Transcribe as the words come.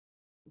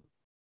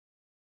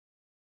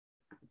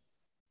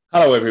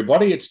Hello,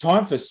 everybody. It's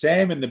time for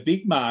Sam and the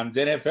Big Man's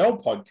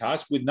NFL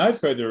podcast. With no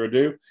further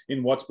ado,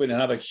 in what's been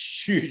another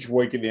huge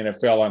week in the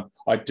NFL, and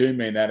I do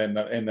mean that in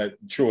the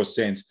truest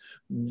sense.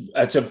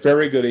 It's a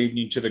very good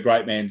evening to the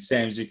great man,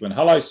 Sam Zickman.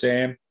 Hello,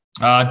 Sam.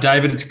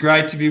 David, it's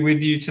great to be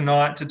with you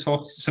tonight to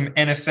talk some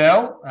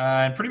NFL,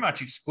 and pretty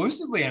much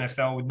exclusively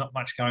NFL with not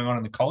much going on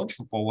in the college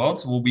football world.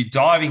 So we'll be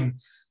diving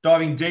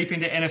deep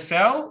into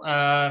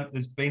NFL.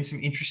 There's been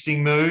some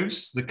interesting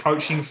moves. The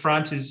coaching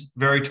front is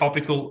very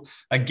topical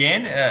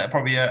again,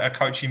 probably a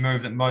coaching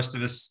move that most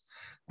of us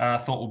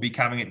thought would be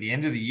coming at the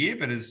end of the year,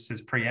 but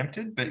has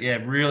preempted. But yeah,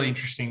 really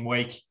interesting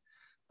week.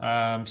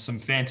 Some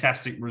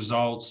fantastic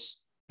results.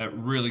 A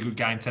really good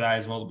game today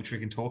as well, which we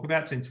can talk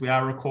about since we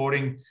are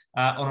recording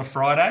on a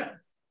Friday.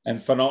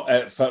 And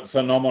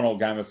phenomenal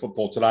game of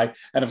football today.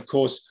 And of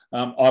course,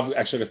 I've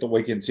actually got the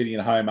weekend sitting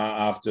at home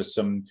after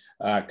some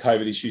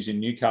COVID issues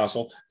in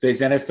Newcastle. There's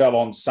NFL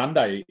on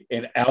Sunday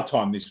in our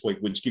time this week,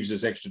 which gives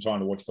us extra time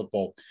to watch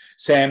football.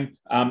 Sam,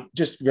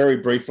 just very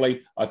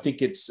briefly, I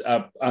think it's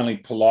only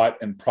polite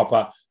and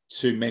proper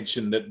to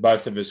mention that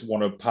both of us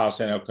want to pass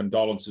on our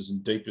condolences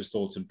and deepest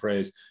thoughts and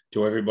prayers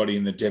to everybody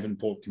in the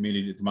Devonport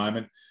community at the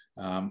moment.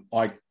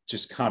 I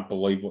just can't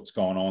believe what's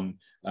gone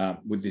on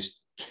with this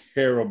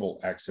terrible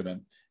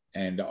accident.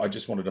 And I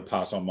just wanted to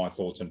pass on my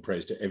thoughts and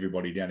prayers to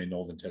everybody down in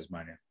northern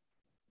Tasmania.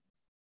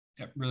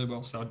 Yeah, really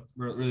well said.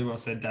 Really well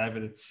said,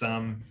 David. It's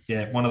one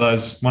of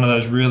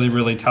those really,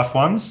 really tough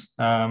ones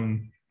to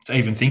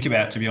even think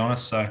about, to be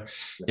honest. So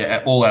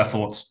yeah, all our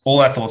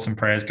thoughts and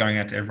prayers going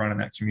out to everyone in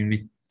that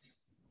community.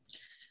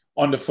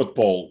 On to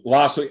football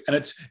last week, and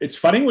it's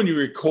funny when you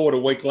record a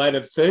week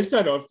later.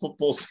 Thursday night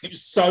football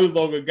seems so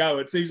long ago.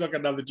 It seems like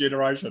another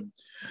generation.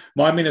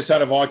 My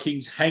Minnesota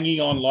Vikings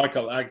hanging on like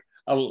a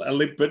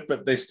limp bit,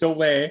 but they're still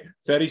there.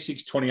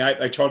 36-28.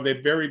 They tried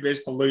their very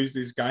best to lose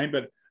this game,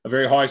 but a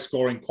very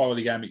high-scoring,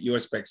 quality game at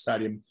US Bank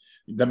Stadium,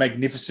 the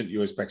magnificent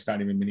US Bank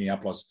Stadium in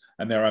Minneapolis.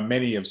 And there are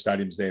many of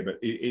stadiums there, but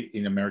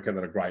in America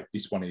that are great.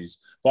 This one is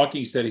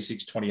Vikings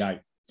 36-28.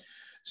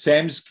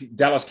 Sam's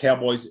Dallas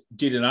Cowboys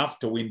did enough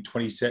to win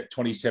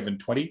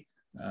 27-20.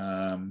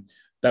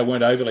 They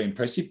weren't overly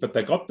impressive, but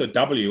they got the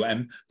W,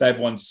 and they've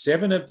won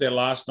 7 of their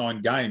last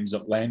 9 games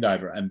at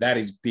Landover, and that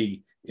is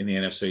big in the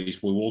NFC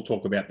East. We will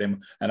talk about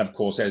them, and of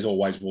course, as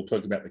always, we'll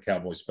talk about the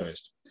Cowboys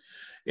first.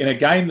 In a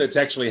game that's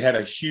actually had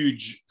a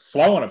huge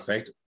flow-on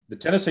effect, the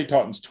Tennessee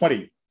Titans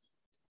 20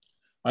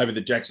 over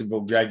the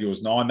Jacksonville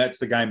Jaguars 9. That's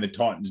the game the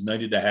Titans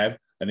needed to have,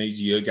 an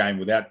easier game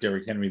without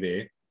Derrick Henry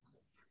there.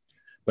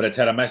 But it's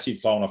had a massive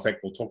flow-on effect.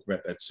 We'll talk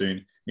about that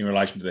soon in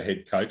relation to the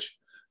head coach.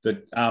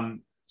 The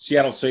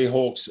Seattle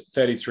Seahawks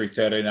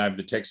 33-13 over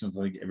the Texans.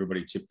 I think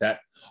everybody tipped that.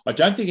 I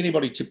don't think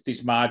anybody tipped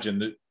this margin.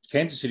 The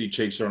Kansas City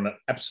Chiefs are on an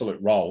absolute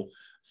roll.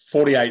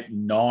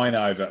 48-9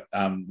 over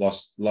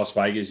Las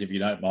Vegas, if you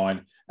don't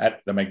mind,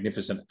 at the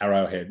magnificent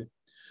Arrowhead.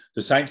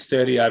 The Saints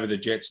 30 over the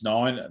Jets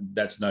 9.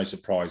 That's no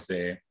surprise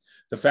there.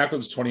 The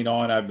Falcons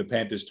 29 over the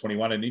Panthers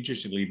 21. And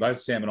interestingly,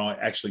 both Sam and I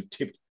actually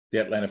tipped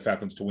the Atlanta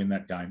Falcons to win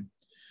that game.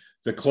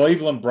 The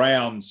Cleveland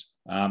Browns,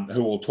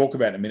 who we'll talk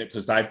about in a minute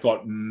because they've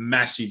got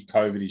massive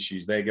COVID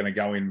issues. They're going to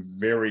go in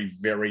very,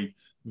 very,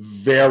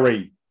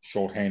 very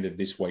short-handed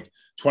this week.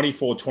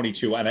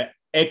 24-22, and an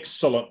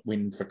excellent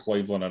win for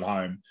Cleveland at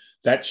home.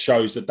 That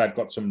shows that they've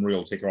got some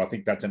real ticker. I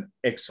think that's an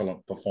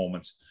excellent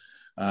performance.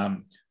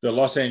 The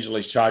Los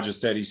Angeles Chargers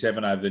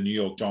 37 over the New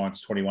York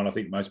Giants 21. I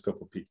think most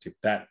people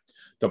tipped that.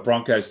 The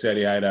Broncos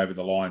 38 over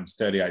the Lions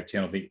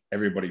 38-10. I think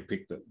everybody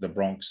picked the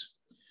Bronx.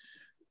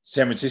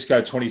 San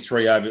Francisco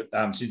 23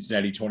 over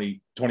Cincinnati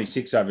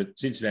 26 over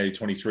Cincinnati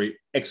 23.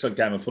 Excellent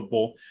game of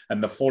football.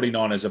 And the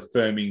 49ers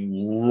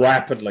affirming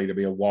rapidly to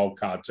be a wild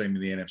card team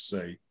in the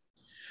NFC.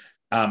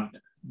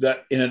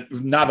 In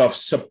another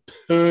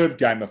superb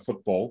game of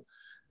football,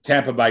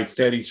 Tampa Bay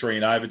 33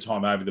 in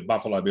overtime over the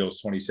Buffalo Bills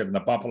 27.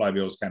 The Buffalo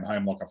Bills came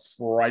home like a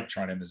freight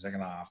train in the second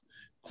half.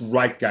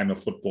 Great game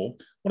of football.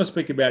 I want to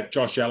speak about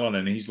Josh Allen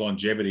and his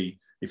longevity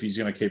if he's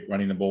going to keep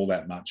running the ball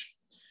that much.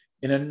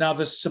 In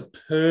another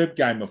superb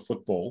game of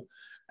football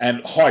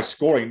and high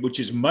scoring, which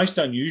is most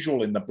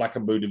unusual in the Black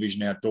and Blue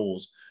division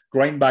outdoors.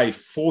 Green Bay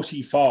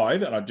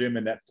 45, and I do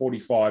mean that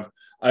 45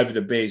 over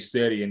the Bears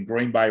 30, and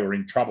Green Bay were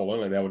in trouble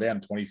earlier. They were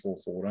down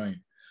 24-14.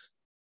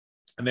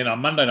 And then on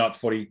Monday Night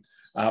Footy,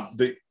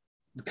 the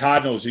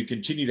Cardinals, who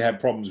continue to have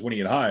problems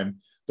winning at home,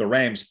 the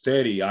Rams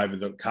 30 over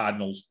the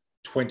Cardinals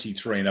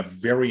 23 in a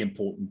very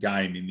important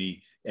game in the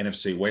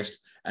NFC West.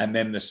 And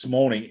then this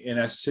morning, in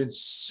a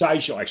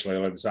sensational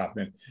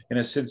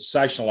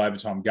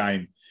overtime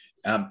game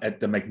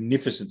at the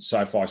magnificent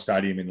SoFi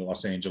Stadium in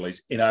Los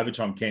Angeles, in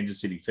overtime, Kansas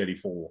City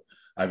 34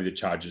 over the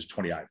Chargers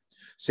 28.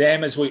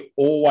 Sam, as we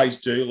always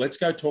do, let's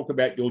go talk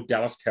about your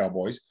Dallas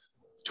Cowboys,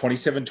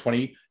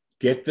 27-20.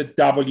 Get the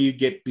W,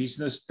 get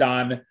business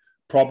done,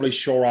 probably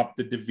shore up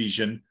the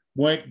division.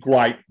 Weren't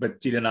great, but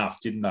did enough,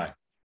 didn't they?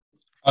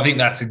 I think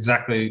that's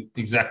exactly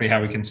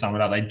how we can sum it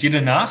up. They did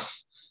enough.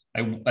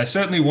 They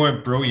certainly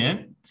weren't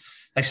brilliant.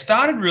 They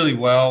started really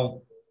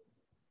well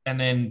and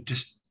then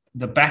just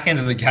the back end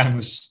of the game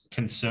was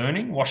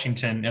concerning.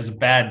 Washington has a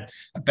bad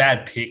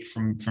pick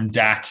from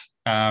Dak,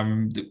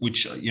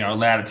 which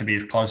allowed it to be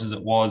as close as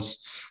it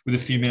was with a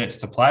few minutes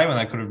to play when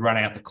they could have run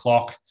out the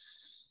clock.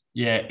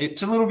 Yeah,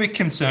 it's a little bit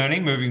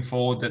concerning moving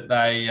forward that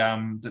they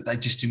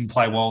just didn't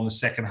play well in the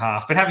second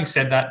half. But having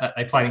said that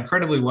they played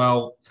incredibly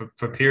well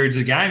for periods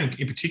of the game,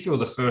 in particular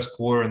the first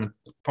quarter and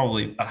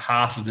probably a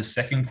half of the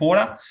second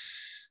quarter.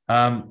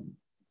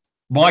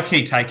 My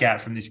key takeout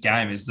from this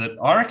game is that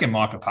I reckon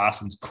Micah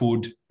Parsons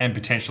could and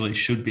potentially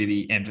should be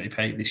the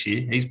MVP this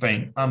year. He's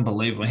been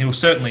unbelievable. He will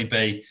certainly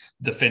be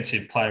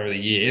Defensive Player of the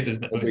Year.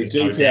 There's no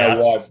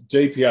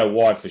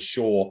DPOY for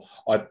sure.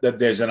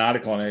 There's an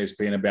article on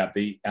ESPN about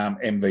the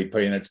MVP,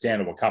 and it's down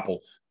to a couple.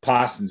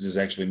 Parsons is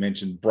actually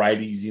mentioned.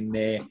 Brady's in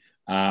there.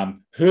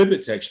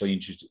 Herbert's actually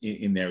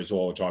in there as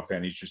well, which I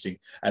found interesting.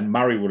 And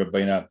Murray would have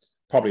been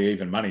probably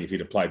even money if he'd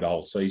have played the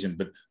whole season.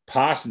 But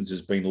Parsons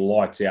has been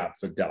lights out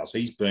for Dallas.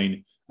 He's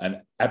been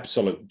an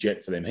absolute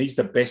jet for them. He's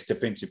the best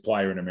defensive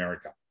player in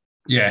America.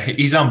 Yeah,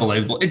 he's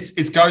unbelievable.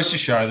 It goes to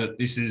show that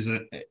this is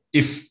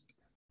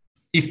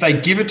if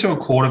they give it to a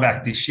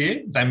quarterback this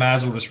year, they may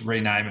as well just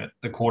rename it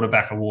the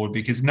quarterback award,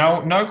 because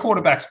no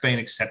quarterback's been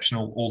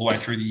exceptional all the way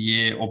through the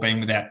year or been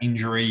without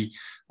injury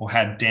or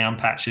had down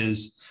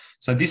patches.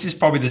 So this is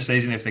probably the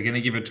season, if they're going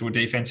to give it to a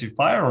defensive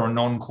player or a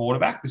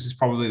non-quarterback, this is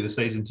probably the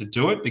season to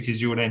do it,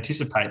 because you would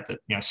anticipate that,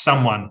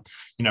 someone,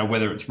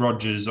 whether it's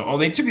Rodgers or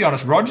to be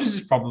honest, Rodgers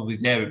is probably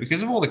there, but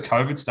because of all the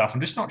COVID stuff,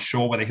 I'm just not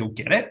sure whether he'll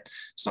get it.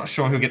 Just not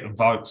sure he'll get the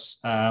votes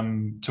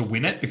to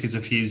win it because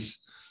of his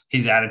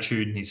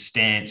attitude and his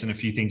stance and a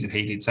few things that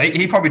he did. So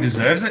he probably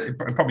deserves it. It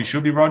probably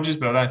should be Rodgers,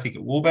 but I don't think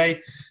it will be.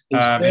 He's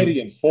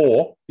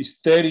 30-4. He's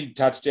 30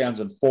 touchdowns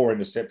and 4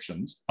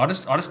 interceptions. I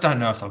just don't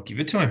know if they'll give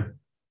it to him.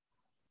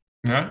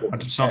 I'm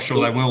just not sure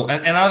they will.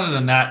 And other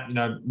than that,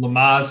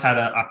 Lamar's had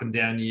an up and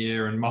down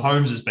year, and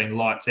Mahomes has been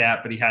lights out,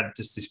 but he had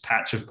just this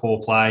patch of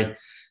poor play.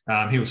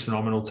 He was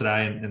phenomenal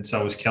today, and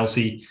so was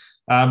Kelsey.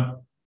 Dak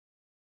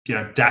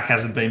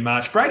hasn't been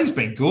much. Brady's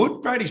been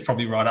good. Brady's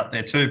probably right up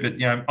there too.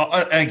 But,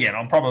 and again,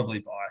 I'm probably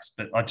biased,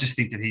 but I just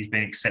think that he's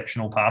been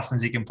exceptional.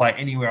 Parsons, he can play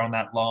anywhere on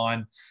that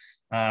line.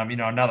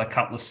 Another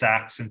couple of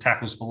sacks and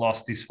tackles for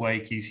loss this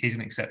week. He's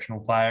an exceptional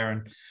player.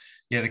 And,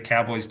 the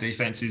Cowboys'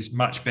 defense is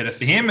much better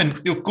for him.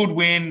 And good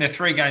win. They're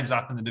 3 games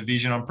up in the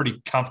division. I'm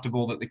pretty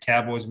comfortable that the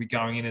Cowboys will be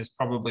going in as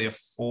probably a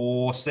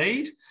 4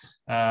 seed,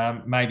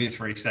 maybe a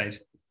 3 seed.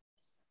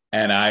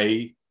 And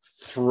a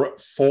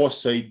 4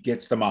 seed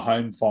gets them a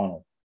home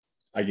final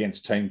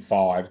against Team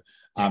 5.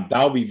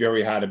 They'll be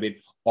very hard to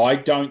beat. I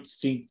don't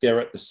think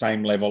they're at the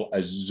same level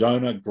as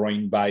Zona,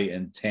 Green Bay,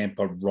 and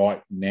Tampa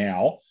right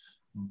now,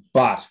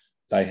 but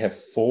they have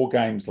 4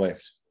 games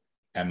left.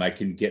 And they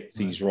can get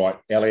things right.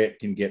 Elliott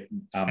can get...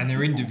 and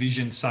they're in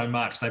division so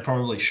much, they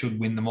probably should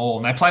win them all.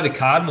 And they play the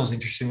Cardinals,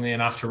 interestingly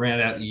enough, to round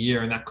out the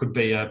year, and that could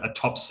be a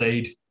top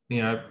seed,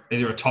 either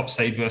a top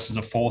seed versus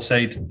a 4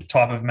 seed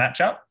type of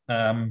matchup.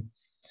 And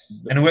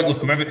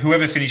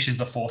whoever finishes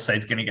the 4 seed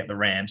is going to get the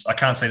Rams. I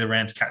can't see the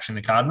Rams catching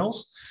the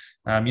Cardinals.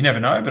 You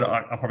never know, but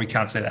I probably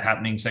can't see that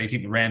happening. So you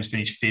think the Rams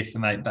finish 5th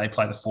and they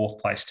play the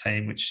 4th place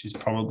team, which is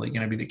probably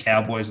going to be the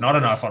Cowboys. And I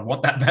don't know if I'd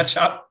want that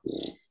matchup.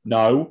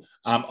 No,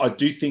 I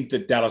do think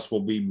that Dallas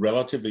will be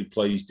relatively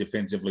pleased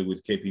defensively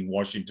with keeping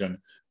Washington,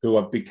 who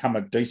have become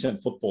a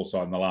decent football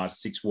side in the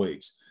last 6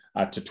 weeks,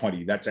 to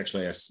 20. That's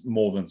actually a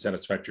more than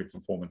satisfactory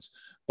performance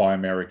by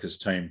America's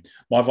team.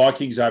 My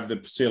Vikings over the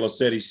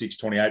Steelers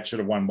 36-28 should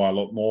have won by a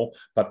lot more,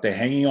 but they're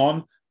hanging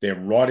on. They're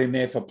right in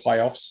there for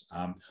playoffs.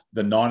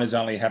 The Niners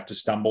only have to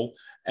stumble.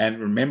 And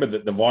remember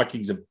that the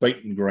Vikings have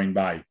beaten Green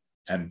Bay,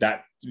 and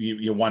that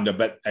you wonder,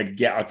 but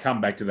again, I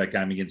come back to that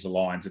game against the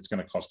Lions. It's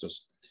going to cost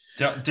us.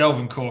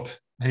 Delvin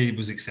Cook, he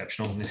was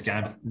exceptional in this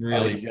game.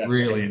 Really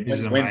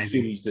is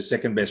amazing. He's the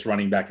second best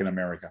running back in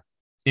America.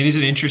 It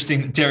isn't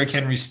interesting that Derrick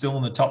Henry's still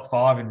in the top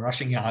 5 in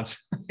rushing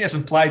yards. He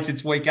hasn't played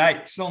since week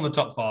 8. Still in the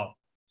top 5.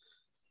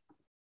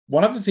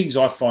 One of the things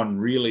I find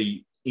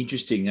really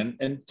interesting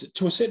and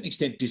to a certain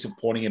extent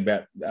disappointing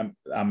about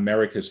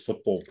America's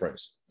football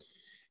press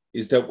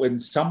is that when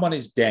someone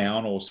is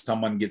down or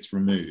someone gets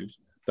removed,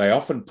 they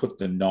often put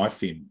the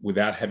knife in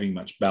without having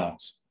much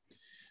balance.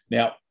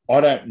 Now, I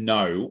don't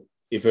know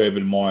if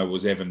Urban Meyer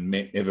was ever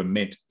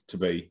meant to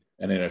be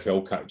an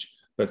NFL coach,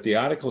 but the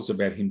articles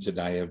about him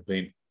today have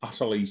been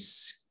utterly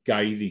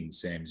scathing,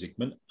 Sam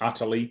Zickman,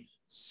 utterly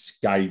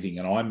scathing.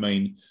 And I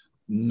mean,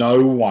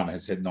 no one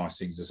has had nice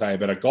things to say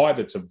about a guy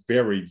that's a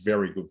very,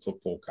 very good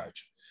football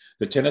coach.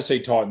 The Tennessee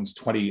Titans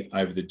 20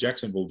 over the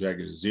Jacksonville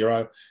Jaguars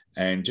 0.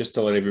 And just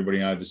to let everybody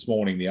know, this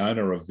morning, the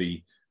owner of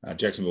the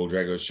Jacksonville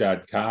Jaguars,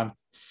 Shad Khan,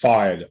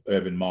 fired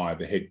Urban Meyer,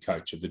 the head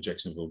coach of the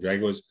Jacksonville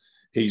Jaguars.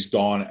 He's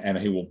gone, and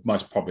he will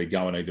most probably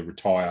go and either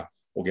retire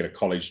or get a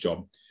college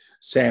job.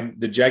 Sam,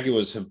 the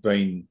Jaguars have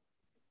been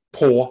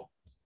poor,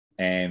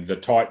 and the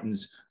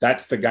Titans,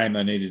 that's the game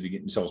they needed to get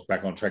themselves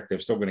back on track. They're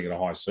still going to get a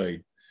high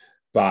seed.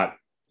 But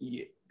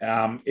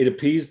it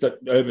appears that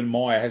Urban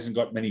Meyer hasn't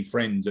got many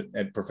friends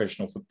at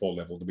professional football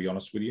level, to be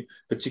honest with you,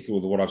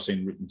 particularly with what I've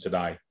seen written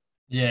today.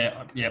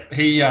 Yeah, yeah.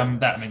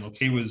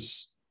 He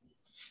was.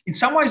 In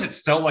some ways, it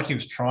felt like he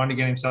was trying to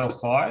get himself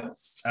fired.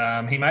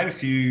 He made a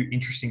few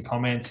interesting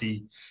comments.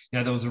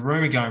 There was a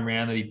rumor going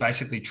around that he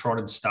basically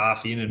trotted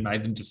staff in and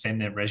made them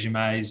defend their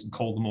resumes and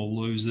called them all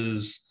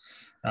losers.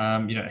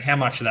 How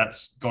much of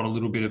that's got a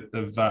little bit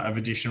of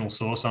additional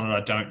sauce on it, I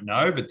don't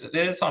know. But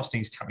there's types of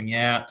things coming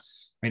out.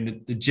 I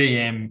mean, the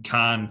GM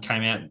Khan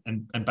came out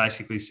and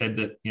basically said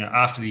that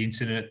after the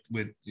incident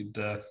with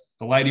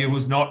the lady who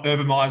was not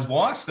Urban Meyer's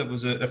wife, that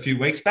was a few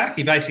weeks back,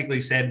 he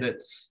basically said that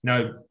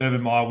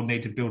Urban Meyer would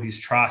need to build his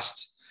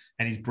trust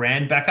and his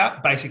brand back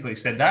up. Basically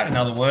said that, in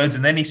other words.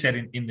 And then he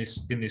said in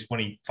this when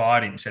he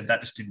fired him, said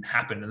that just didn't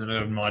happen, and that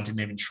Urban Meyer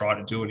didn't even try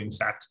to do it. In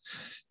fact,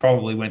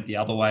 probably went the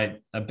other way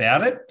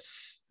about it.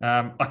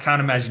 I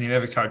can't imagine him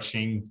ever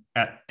coaching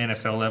at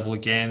NFL level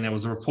again. There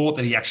was a report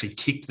that he actually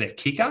kicked their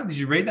kicker. Did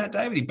you read that,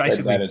 David? He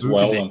basically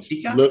booted their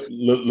kicker.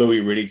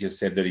 Louis Riddick has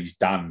said that he's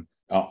done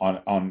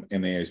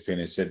in the ESPN.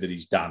 Has said that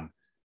he's done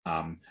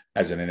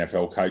as an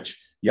NFL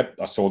coach. Yep,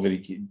 I saw that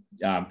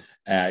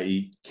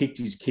he kicked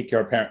his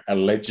kicker apparently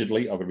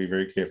allegedly. I've got to be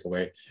very careful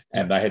there.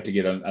 And they had to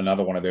get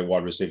another one of their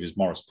wide receivers,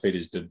 Morris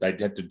Peters. They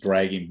had to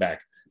drag him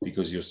back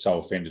because he was so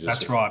offended.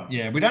 That's right.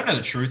 Yeah, we don't know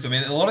the truth. I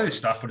mean, a lot of this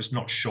stuff we're just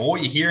not sure.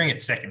 You're hearing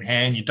it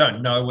secondhand. You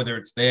don't know whether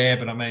it's there.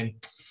 But I mean,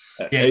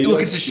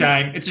 look, it's a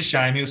shame. It's a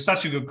shame. He was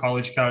such a good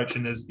college coach,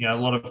 and there's a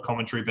lot of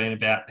commentary being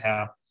about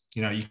how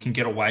you can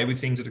get away with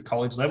things at a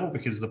college level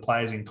because the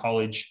players in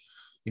college,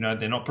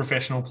 they're not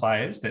professional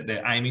players that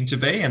they're aiming to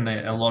be, and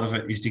a lot of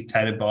it is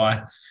dictated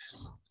by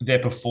their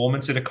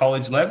performance at a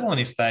college level. And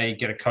if they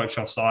get a coach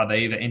offside, they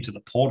either enter the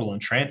portal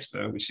and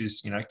transfer, which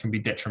is, can be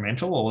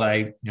detrimental, or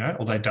they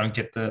don't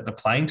get the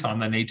playing time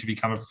they need to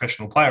become a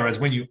professional player. Whereas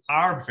when you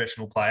are a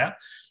professional player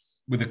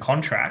with a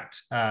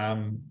contract,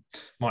 mind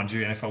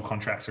you, NFL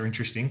contracts are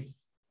interesting.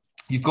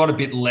 You've got a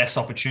bit less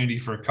opportunity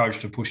for a coach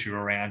to push you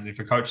around. And if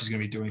a coach is going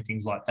to be doing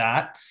things like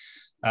that,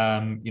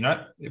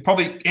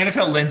 probably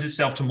NFL lends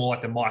itself to more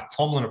like the Mike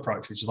Tomlin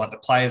approach, which is like the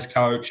players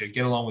coach,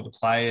 get along with the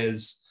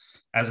players,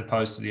 as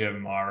opposed to the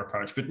Urban Meyer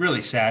approach. But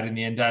really sad in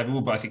the end, David. We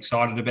were both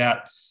excited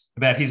about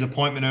his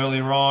appointment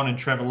earlier on and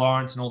Trevor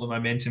Lawrence and all the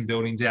momentum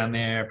building down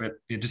there, but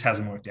it just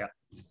hasn't worked out.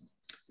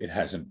 It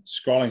hasn't.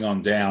 Scrolling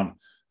on down,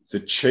 the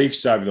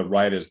Chiefs over the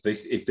Raiders,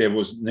 if there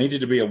needed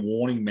to be a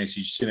warning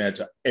message sent out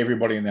to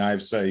everybody in the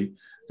AFC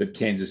that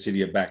Kansas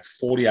City are back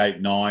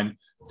 48-9.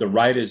 The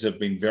Raiders have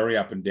been very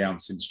up and down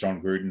since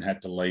John Gruden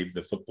had to leave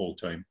the football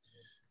team.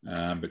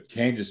 But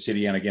Kansas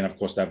City, and again, of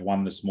course, they've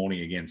won this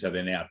morning again, so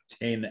they're now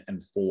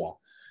 10-4.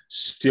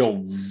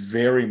 Still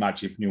very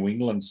much, if New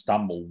England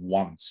stumble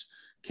once,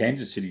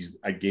 Kansas City's,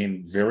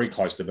 again, very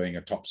close to being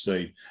a top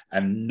seed.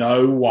 And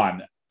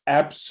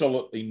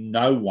absolutely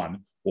no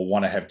one will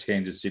want to have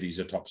Kansas City as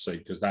a top seed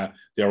because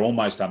they're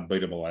almost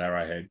unbeatable at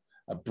Arrowhead.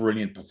 A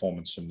brilliant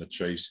performance from the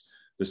Chiefs.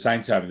 The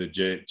Saints over the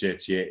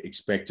Jets,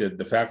 expected.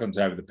 The Falcons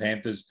over the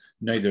Panthers.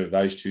 Neither of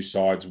those two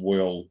sides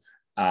will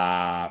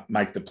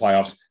make the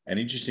playoffs. And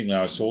interestingly,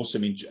 I saw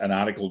an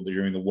article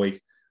during the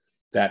week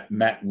that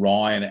Matt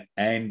Ryan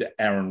and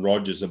Aaron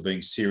Rodgers are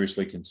being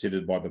seriously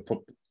considered by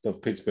the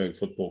Pittsburgh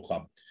Football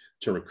Club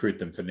to recruit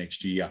them for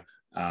next year.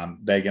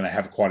 They're going to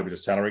have quite a bit of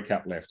salary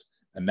cap left,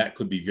 and that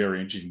could be very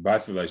interesting.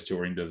 Both of those two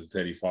are into the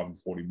 35 and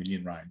 40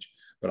 million range.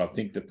 But I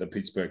think that the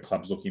Pittsburgh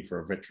club's looking for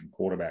a veteran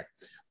quarterback.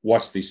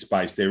 Watch this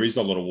space. There is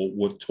a lot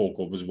of talk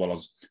of, as well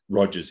as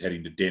Rodgers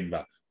heading to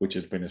Denver, which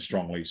has been a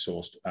strongly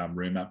sourced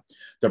rumour.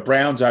 The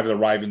Browns over the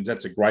Ravens,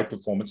 that's a great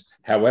performance.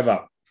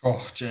 However, poor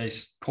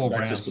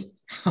Browns.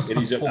 It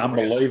is an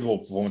unbelievable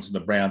performance in the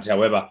Browns.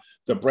 However,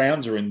 the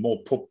Browns are in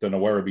more poop than a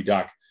Werribee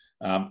duck,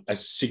 a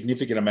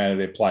significant amount of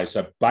their play.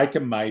 So Baker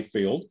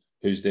Mayfield,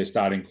 who's their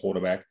starting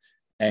quarterback,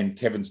 and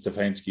Kevin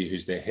Stefanski,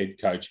 who's their head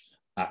coach,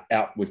 are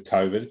out with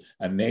COVID,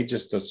 and they're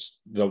just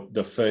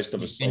the first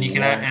of us.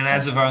 And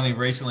as of only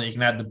recently, you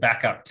can add the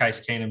backup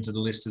Case Keenum to the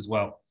list as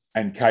well.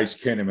 And Case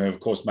Keenum, who of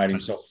course made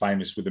himself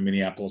famous with the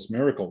Minneapolis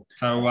Miracle.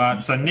 So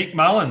Nick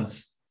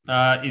Mullins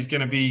is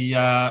going to be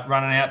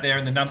running out there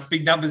in the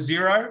big number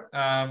 0,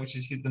 which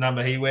is the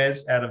number he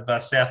wears out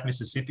of South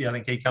Mississippi. I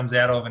think he comes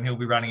out of, and he'll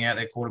be running out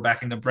there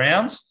quarterbacking the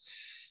Browns.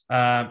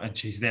 And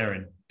geez, they're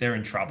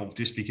in trouble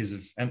just because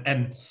of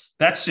and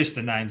that's just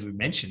the names we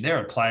mentioned. There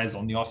are players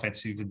on the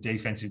offensive and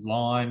defensive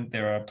line.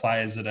 There are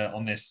players that are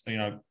on this,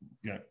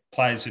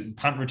 players who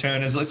punt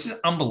returners. It's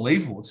just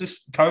unbelievable. It's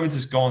just COVID's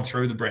just gone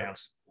through the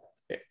Browns.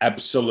 It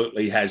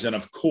absolutely has. And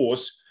of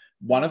course,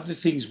 one of the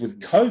things with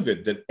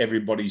COVID that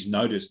everybody's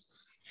noticed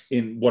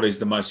in what is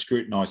the most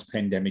scrutinized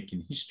pandemic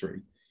in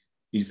history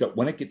is that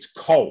when it gets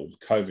cold,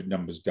 COVID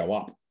numbers go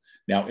up.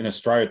 Now, in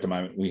Australia at the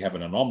moment, we have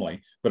an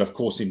anomaly, but of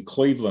course in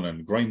Cleveland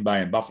and Green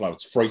Bay and Buffalo,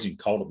 it's freezing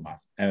cold at the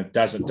moment, and it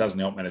doesn't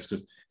help matters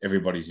because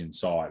everybody's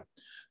inside.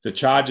 The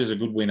Chargers, a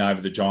good win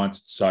over the Giants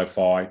at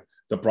SoFi.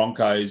 The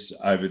Broncos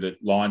over the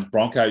Lions.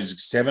 Broncos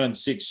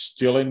 7-6,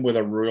 still in with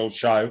a real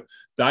show.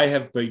 They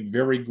have been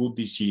very good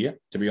this year,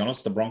 to be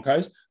honest, the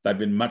Broncos. They've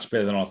been much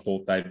better than I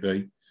thought they'd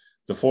be.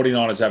 The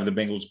 49ers over the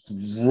Bengals,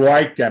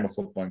 great game of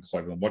football in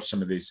Cleveland. Watch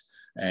some of this.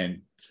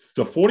 And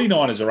the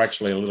 49ers are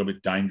actually a little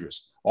bit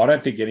dangerous. I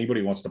don't think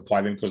anybody wants to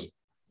play them because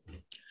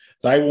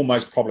they will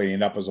most probably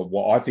end up as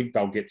I think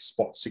they'll get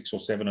spot 6 or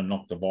 7 and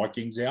knock the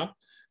Vikings out.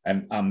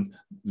 And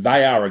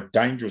they are a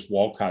dangerous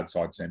wildcard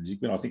side, Sam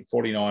Zigman. I think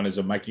 49ers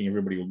are making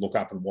everybody look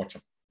up and watch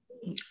them.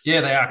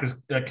 Yeah, they are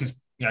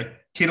because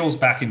Kittle's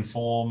back in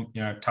form.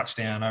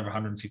 Touchdown over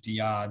 150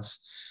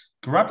 yards.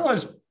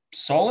 Garoppolo's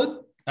solid.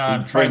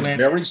 Trey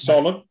Lance very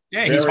solid.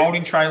 Yeah, he's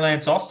holding Trey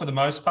Lance off for the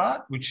most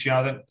part, which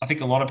I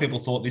think a lot of people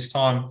thought this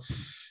time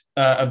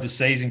of the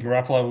season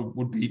Garoppolo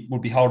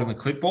would be holding the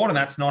clipboard, and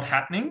that's not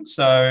happening.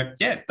 So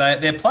yeah,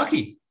 they're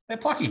plucky. They're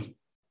plucky.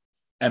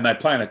 And they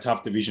play in a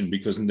tough division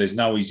because there's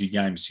no easy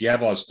game.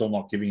 Seattle is still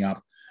not giving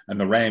up, and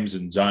the Rams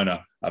and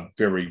Zona are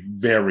very,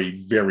 very,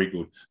 very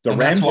good. The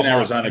Rams in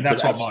Arizona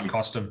that's what might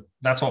cost them.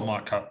 That's what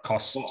might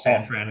cost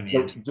San Fran in the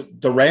end.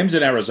 The Rams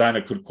in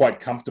Arizona could quite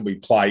comfortably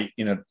play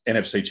in an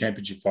NFC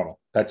Championship final.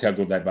 That's how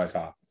good they both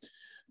are.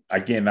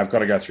 Again, they've got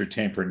to go through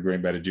Tampa and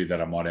Green Bay to do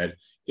that, I might add.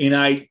 In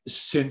a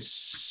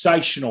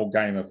sensational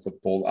game of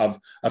football, of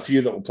a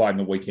few that were played in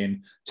the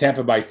weekend,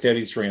 Tampa Bay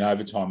 33 in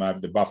overtime over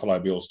the Buffalo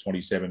Bills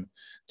 27.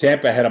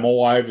 Tampa had them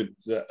all over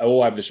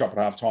the shop at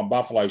halftime.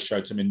 Buffalo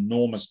showed some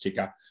enormous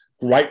ticker.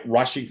 Great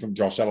rushing from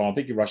Josh Allen. I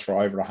think he rushed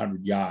for over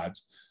 100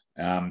 yards,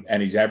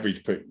 and his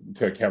average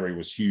per carry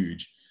was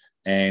huge.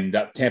 And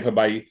Tampa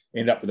Bay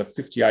ended up with a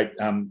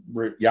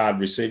 58-yard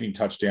receiving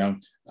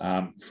touchdown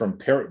from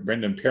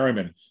Brendan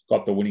Perryman,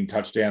 got the winning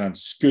touchdown and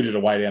scooted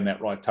away down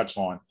that right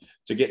touchline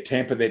to get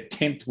Tampa their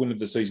 10th win of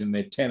the season.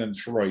 They're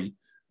 10-3.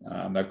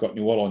 They've got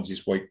New Orleans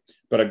this week.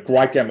 But a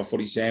great game of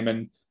footy, Sam.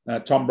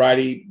 And Tom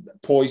Brady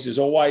poised as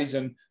always.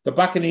 And the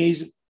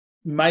Buccaneers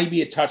may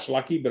be a touch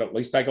lucky, but at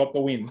least they got the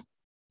win.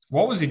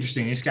 What was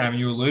interesting in this game, and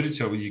you alluded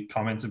to it with your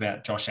comments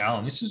about Josh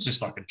Allen, this was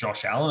just like a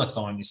Josh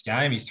Allen-a-thon in this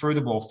game. He threw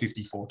the ball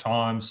 54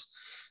 times,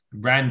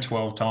 ran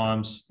 12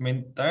 times. I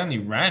mean, they only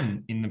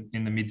ran in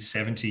the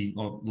mid-70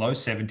 or low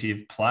 70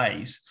 of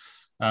plays.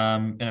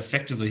 And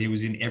effectively, he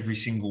was in every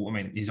single. I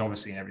mean, he's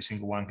obviously in every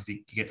single one because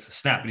he gets the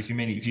snap. But if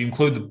you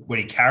include when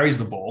he carries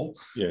the ball,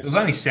 yes, there was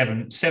only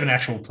seven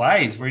actual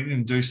plays where he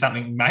didn't do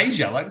something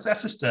major. Like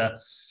that's just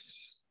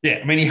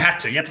I mean, he had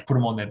to put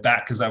them on their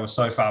back because they were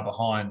so far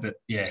behind. But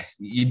yeah,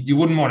 you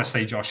wouldn't want to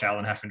see Josh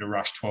Allen having to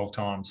rush 12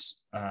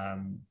 times,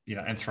 and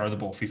throw the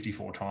ball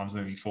 54 times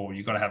moving forward.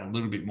 You've got to have a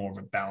little bit more of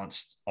a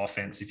balanced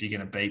offense if you're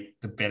going to beat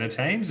the better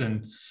teams.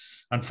 And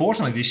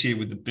unfortunately, this year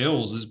with the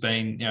Bills has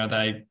been,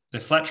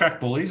 they're flat track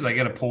bullies. They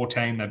get a poor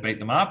team, they beat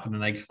them up, and then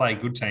they play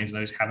good teams,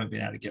 and they just haven't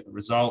been able to get the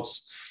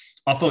results.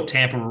 I thought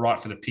Tampa were right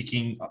for the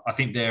picking. I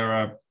think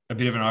they're a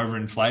bit of an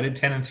overinflated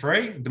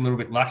 10-3, a little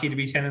bit lucky to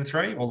be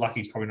 10-3, or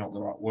lucky is probably not the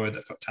right word.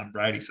 They've got Tom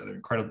Brady, so they're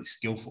incredibly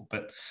skillful.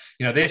 But,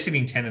 they're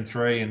sitting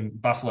 10-3 and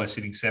Buffalo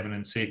sitting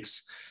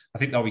 7-6. I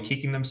think they'll be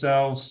kicking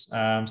themselves.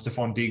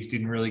 Stephon Diggs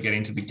didn't really get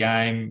into the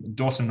game.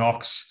 Dawson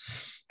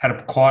Knox had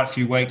a quiet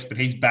few weeks, but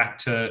he's back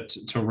to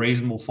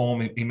reasonable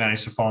form. He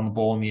managed to find the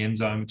ball in the end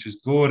zone, which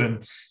is good.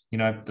 And,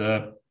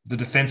 the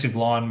defensive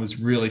line was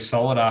really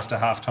solid after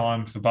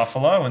halftime for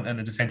Buffalo and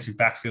the defensive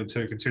backfield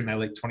too, considering they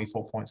leaked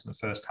 24 points in the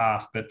first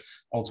half. But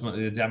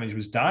ultimately the damage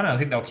was done. I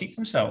think they'll kick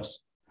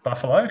themselves,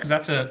 Buffalo, because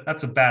that's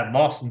a bad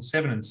loss. And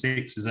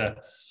 7-6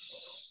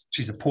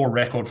 is a poor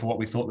record for what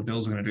we thought the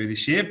Bills were going to do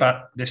this year.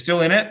 But they're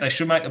still in it. They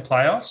should make the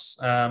playoffs.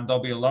 They'll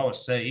be a lower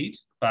seed.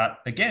 But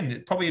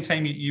again, probably a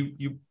team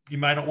you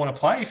may not want to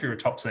play if you're a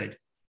top seed.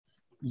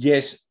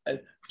 Yes,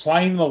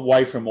 playing them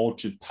away from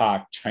Orchard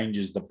Park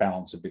changes the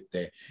balance a bit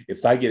there.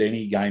 If they get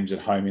any games at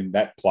home in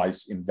that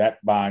place, in that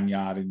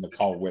barnyard, in the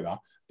cold weather,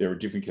 they're a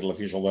different kettle of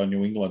fish. Although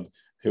New England,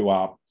 who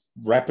are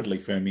rapidly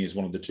firming as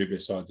one of the two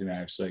best sides in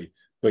AFC,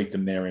 beat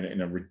them there in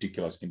a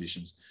ridiculous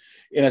conditions.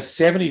 In a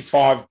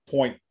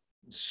 75-point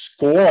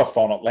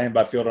score-a-thon at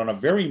Lambeau Field on a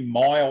very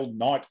mild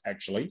night,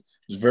 actually. It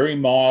was very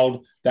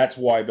mild. That's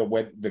why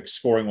the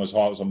scoring was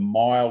high. It was a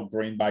mild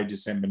Green Bay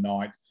December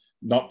night,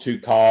 not too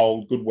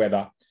cold, good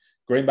weather.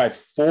 Green Bay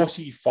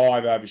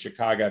 45 over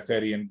Chicago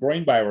 30, and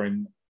Green Bay were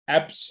in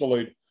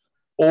absolute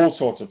all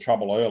sorts of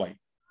trouble early.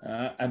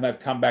 And they've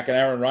come back, and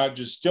Aaron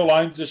Rodgers still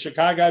owns the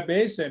Chicago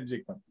Bears, Sam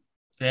Zigman.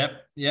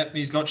 Yep.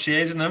 He's got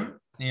shares in them.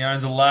 He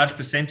owns a large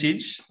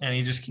percentage, and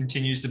he just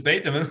continues to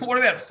beat them. And what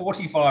about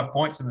 45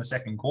 points in the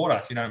second quarter,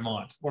 if you don't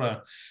mind? What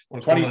a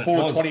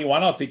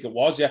 24-21, I think it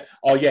was, yeah.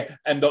 Oh, yeah,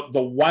 and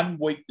the one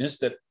weakness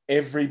that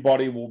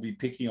everybody will be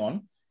picking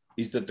on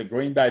is that the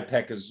Green Bay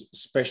Packers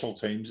special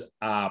teams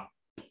are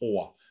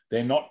poor.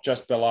 They're not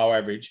just below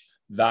average.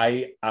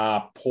 They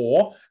are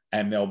poor,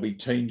 and there'll be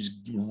teams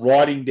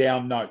writing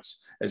down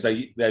notes, as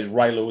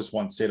Ray Lewis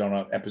once said on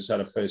an episode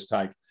of First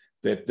Take,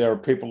 that there are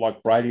people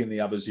like Brady and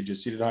the others who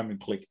just sit at home and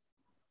click,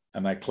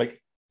 and they click,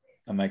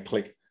 and they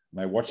click,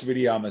 and they watch the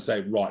video and they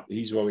say, right,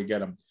 here's where we get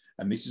them.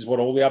 And this is what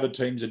all the other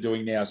teams are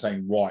doing now,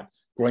 saying, right,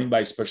 Green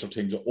Bay special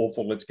teams are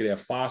awful. Let's get our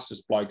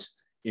fastest blokes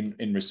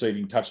in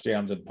receiving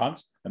touchdowns and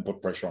punts and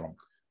put pressure on them.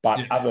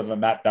 But other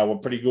than that, they were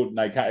pretty good. And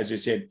they, as you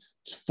said,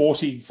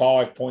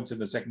 45 points in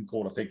the second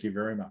quarter. Thank you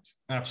very much.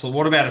 Absolutely.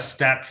 What about a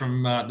stat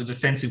from the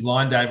defensive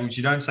line, David, which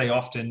you don't see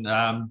often?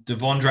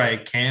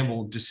 Devondre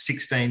Campbell, just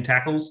 16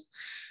 tackles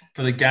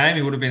for the game.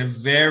 He would have been a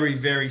very,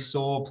 very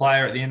sore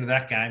player at the end of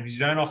that game, because you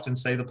don't often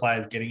see the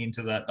players getting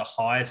into the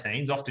higher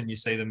teens. Often you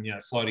see them,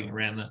 floating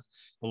around the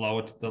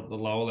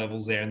lower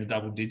levels there in the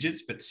double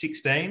digits. But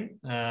 16,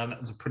 that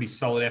was a pretty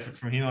solid effort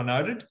from him, I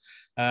noted.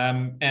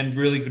 And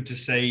really good to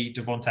see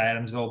Devontae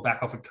Adams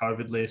back off a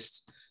COVID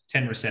list,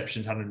 10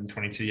 receptions,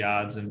 122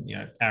 yards, and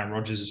Aaron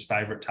Rodgers'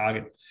 favourite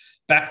target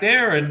back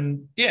there.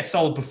 And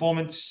solid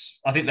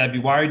performance. I think they'd be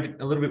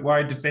a little bit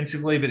worried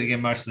defensively, but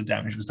again, most of the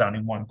damage was done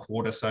in one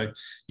quarter, so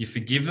you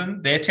forgive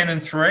them. They're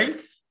 10-3,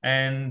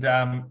 and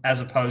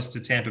as opposed to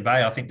Tampa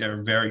Bay, I think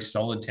they're a very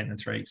solid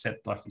 10-3,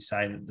 except, like you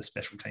say, the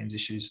special teams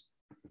issues.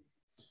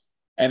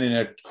 And in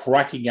a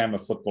cracking game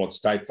of football at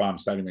State Farm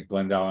Stadium in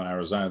Glendale in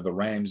Arizona, the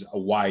Rams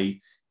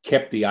away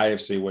kept the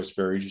AFC West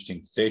very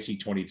interesting,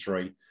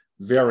 30-23.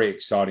 Very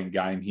exciting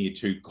game here,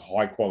 two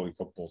high-quality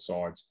football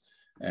sides.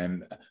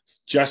 And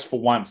just for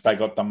once, they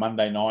got the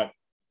Monday night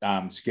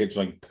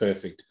scheduling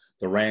perfect.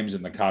 The Rams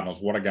and the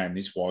Cardinals, what a game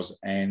this was.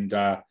 And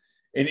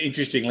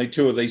interestingly,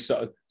 two of these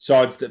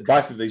sides,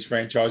 both of these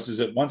franchises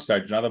at one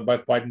stage or another,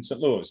 both played in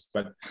St. Louis.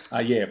 But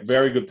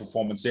very good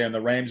performance there. And the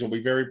Rams will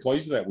be very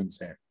pleased with that win,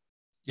 Sam.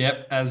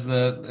 Yep, as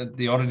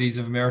the oddities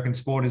of American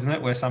sport, isn't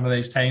it? Where some of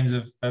these teams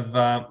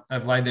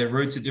have laid their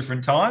roots at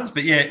different times.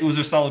 But it was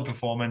a solid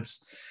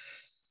performance.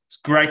 It's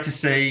great to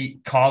see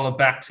Kyler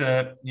back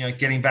to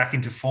getting back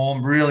into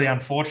form. Really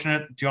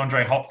unfortunate.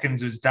 DeAndre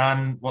Hopkins has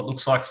done what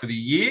looks like for the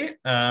year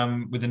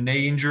with a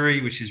knee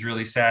injury, which is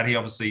really sad. He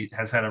obviously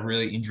has had a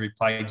really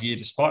injury-plagued year,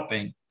 despite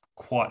being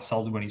quite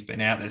solid when he's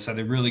been out there. So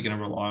they're really going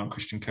to rely on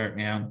Christian Kirk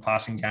now in the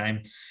passing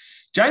game.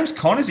 James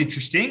Conner's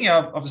interesting.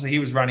 Obviously, he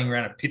was running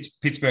around at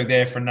Pittsburgh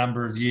there for a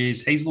number of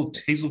years. He's looked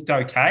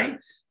okay.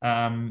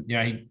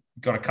 He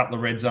got a couple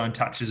of red zone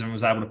touches and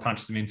was able to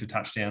punch them in for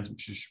touchdowns,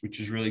 which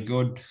is really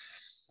good.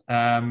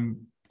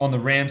 On the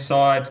Rams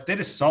side, they're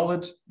just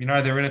solid.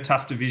 They're in a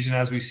tough division,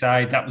 as we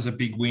say. That was a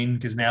big win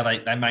because now they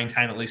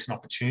maintain at least an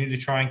opportunity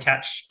to try and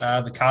catch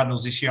the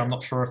Cardinals this year. I'm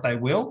not sure if they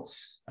will.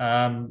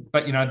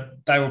 But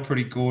they were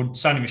pretty good.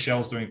 Sonny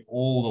Michel's doing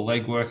all the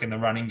legwork in the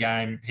running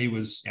game. He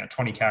was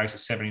 20 carries for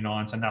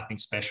 79, so nothing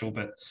special.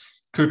 But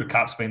Cooper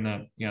Kupp's been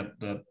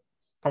the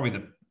probably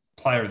the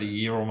player of the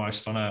year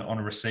almost on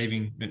a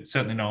receiving. But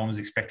certainly no one was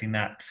expecting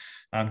that.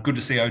 Good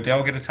to see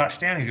Odell get a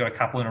touchdown. He's got a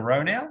couple in a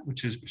row now,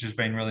 which has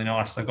been really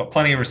nice. They've got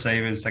plenty of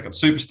receivers. They've got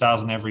superstars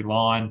on every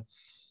line.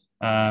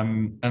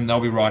 And they'll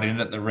be right in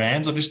at the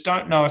Rams. I just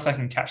don't know if they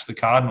can catch the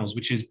Cardinals,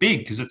 which is big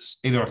because it's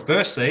either a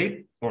first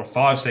seed or a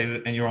 5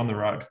 seed and you're on the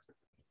road.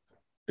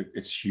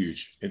 It's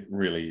huge. It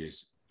really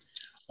is.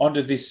 On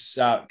to this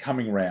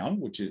coming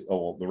round,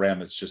 the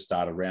round that's just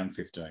started, round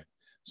 15.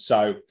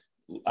 So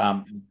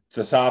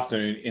this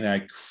afternoon in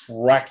a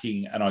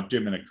cracking, and I do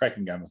mean a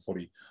cracking game of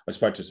footy, I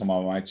spoke to some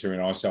of my mates here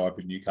in ISO up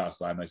in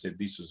Newcastle and they said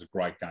this was a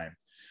great game.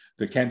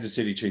 The Kansas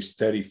City Chiefs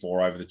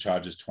 34 over the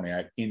Chargers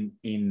 28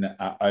 in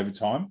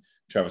overtime.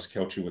 Travis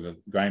Kelce with a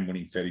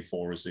game-winning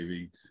 34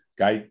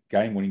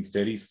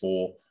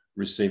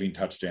 receiving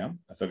touchdown,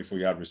 a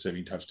 34-yard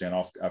receiving touchdown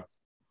off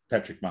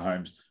Patrick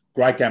Mahomes.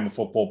 Great game of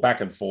football,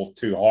 back and forth,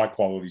 two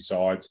high-quality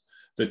sides.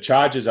 The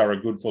Chargers are a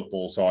good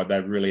football side.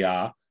 They really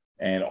are.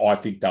 And I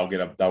think they'll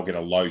get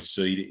a low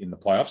seed in the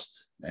playoffs.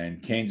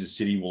 And Kansas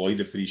City will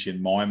either finish,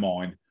 in my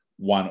mind,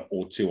 1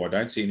 or 2. I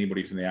don't see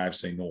anybody from the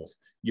AFC North.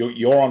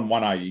 You're on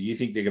 1, are you? You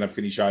think they're going to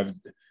finish over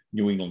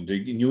New England?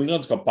 New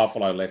England's got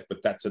Buffalo left,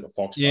 but that's at the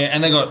Fox. Yeah,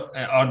 and they got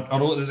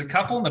there's a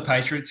couple on the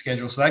Patriots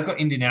schedule. So they've got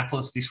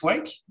Indianapolis this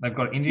week. They've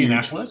got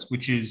Indianapolis,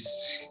 which is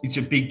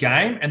a big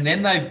game, and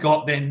then they've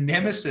got their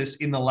nemesis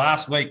in the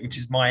last week, which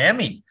is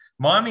Miami.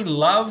 Miami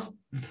love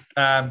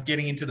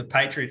getting into the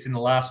Patriots in the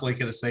last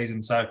week of the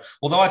season. So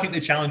although I think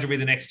the challenge will be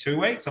the next 2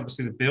 weeks,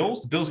 obviously the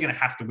Bills are going to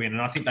have to win,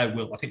 and I think they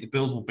will. I think the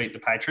Bills will beat the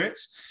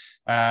Patriots,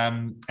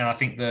 and I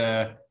think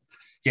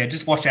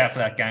just watch out for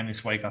that game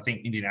this week. I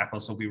think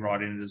Indianapolis will be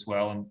right in it as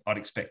well, and I'd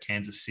expect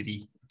Kansas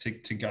City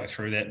to go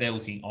through that. They're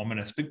looking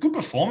ominous, but good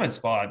performance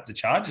by the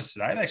Chargers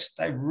today.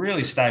 They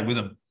really stayed with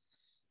them.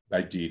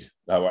 They did.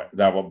 They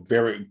were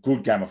very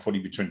good game of footy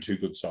between two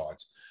good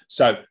sides.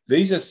 So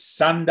these are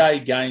Sunday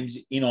games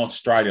in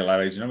Australia,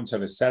 ladies and gentlemen. So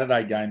they're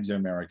Saturday games in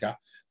America.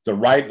 The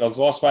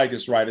Las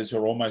Vegas Raiders, who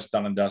are almost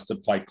done and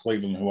dusted, play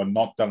Cleveland, who are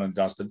not done and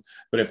dusted.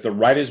 But if the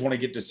Raiders want to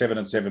get to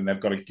 7-7, they've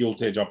got a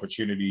gilt edge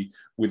opportunity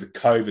with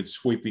COVID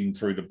sweeping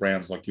through the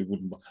Browns like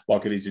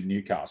it is in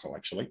Newcastle,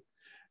 actually.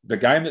 The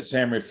game that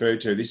Sam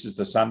referred to, this is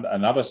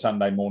another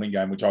Sunday morning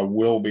game, which I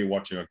will be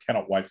watching. I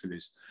cannot wait for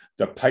this.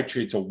 The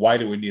Patriots away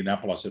to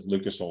Indianapolis at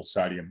Lucas Oil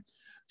Stadium.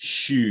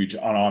 Huge,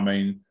 and I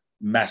mean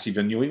massive.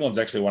 And New England's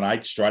actually won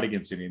 8 straight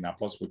against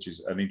Indianapolis, which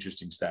is an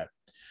interesting stat.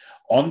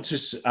 On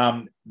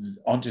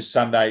to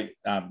Sunday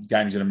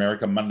games in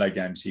America, Monday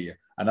games here.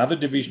 Another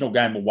divisional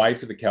game away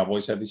for the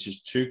Cowboys. So this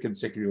is 2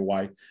 consecutive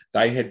away.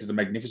 They head to the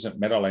magnificent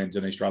Meadowlands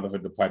in East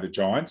Rutherford to play the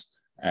Giants.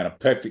 and a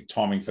perfect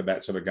timing for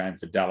that sort of game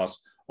for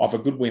Dallas. Off a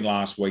good win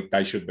last week,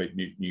 they should beat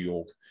New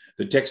York.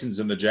 The Texans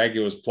and the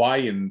Jaguars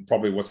play in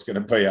probably what's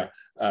going to be a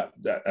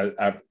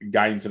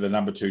game for the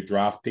number 2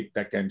 draft pick.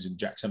 That game's in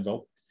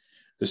Jacksonville.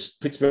 The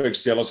Pittsburgh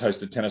Steelers host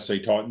the Tennessee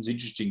Titans.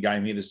 Interesting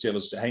game here. The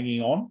Steelers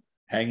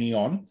hanging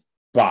on,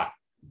 but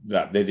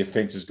their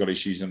defense has got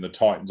issues, and the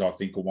Titans, I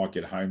think, might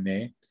get home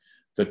there.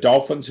 The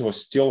Dolphins, who are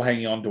still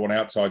hanging on to an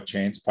outside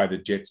chance, play the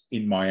Jets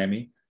in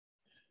Miami.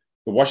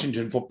 The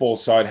Washington football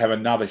side have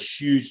another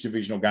huge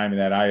divisional game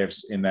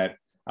in that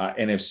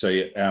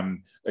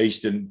NFC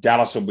Eastern.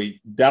 Dallas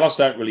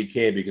don't really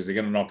care because they're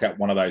going to knock out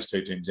one of those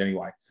 2 teams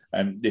anyway.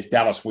 And if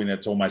Dallas win,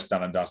 it's almost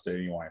done and dusted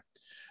anyway.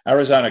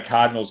 Arizona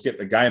Cardinals get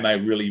the game they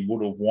really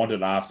would have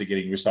wanted after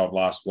getting resolved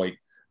last week.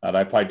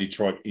 They play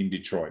Detroit in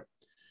Detroit.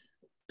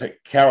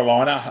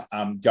 Carolina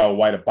go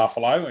away to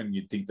Buffalo, and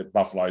you'd think that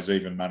Buffalo's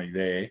even money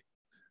there.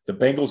 The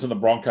Bengals and the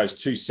Broncos,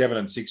 2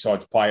 7-6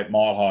 sides, play at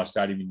Mile High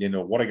Stadium in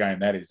Denver. What a game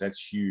that is.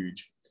 That's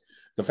huge.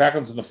 The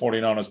Falcons and the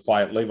 49ers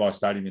play at Levi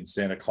Stadium in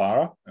Santa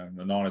Clara, and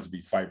the Niners will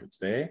be favourites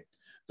there.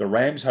 The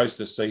Rams host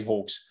the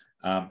Seahawks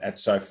at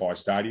SoFi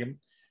Stadium.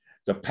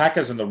 The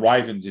Packers and the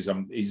Ravens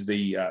is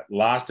the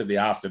last of the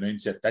afternoon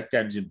set. That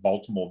game's in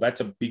Baltimore. That's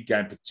a big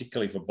game,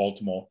 particularly for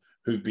Baltimore,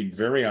 who've been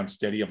very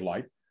unsteady of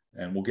late,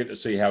 and we'll get to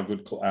see how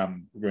good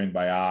Green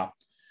Bay are.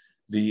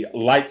 The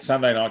late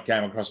Sunday night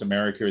game across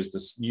America is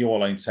the New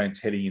Orleans Saints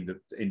heading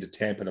into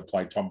Tampa to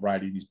play Tom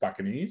Brady and his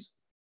Buccaneers.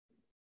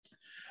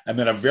 And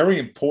then a very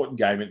important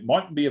game, it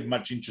mightn't be of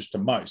much interest to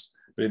most,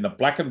 but in the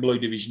black and blue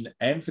division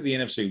and for the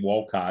NFC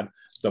wildcard,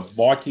 the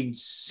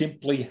Vikings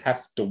simply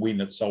have to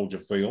win at Soldier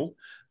Field.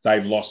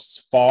 They've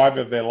lost 5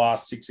 of their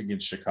last 6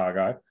 against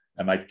Chicago,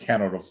 and they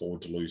cannot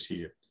afford to lose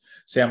here.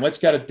 Sam, let's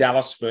go to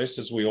Dallas first,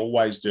 as we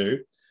always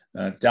do.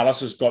 Dallas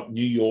has got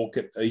New York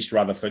at East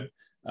Rutherford.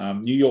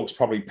 New York's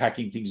probably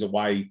packing things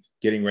away,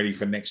 getting ready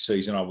for next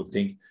season, I would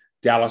think.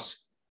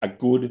 Dallas, a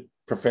good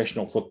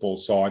professional football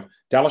side.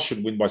 Dallas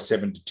should win by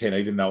 7-10,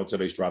 even though it's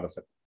at East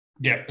Rutherford.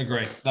 Yeah,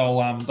 agree.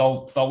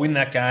 They'll win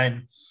that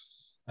game.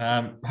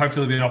 Hopefully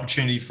there'll be an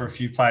opportunity for a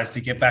few players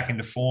to get back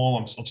into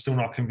form. I'm still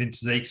not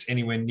convinced Zeke's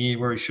anywhere near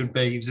where he should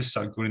be. He was just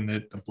so good in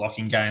the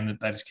blocking game that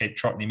they just keep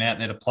trotting him out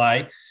there to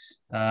play.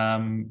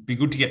 Be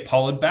good to get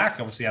Pollard back.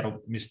 Obviously,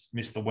 that'll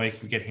miss the week.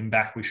 We get him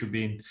back, we should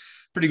be in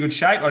pretty good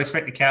shape. I'd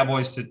expect the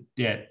Cowboys to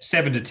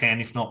 7-10,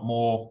 if not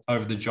more,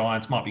 over the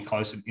Giants. Might be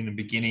closer in the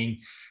beginning,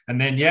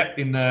 and then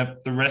in the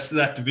rest of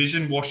that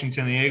division,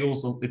 Washington, the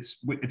Eagles.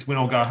 It's win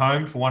or go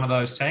home for one of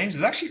those teams.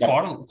 There's actually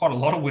quite a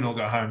lot of win or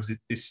go homes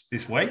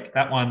this week.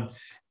 That one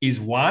is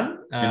one.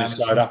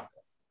 Minnesota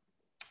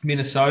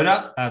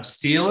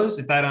Steelers.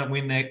 If they don't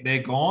win,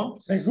 they're gone.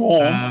 They're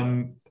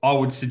gone. I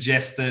would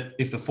suggest that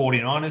if the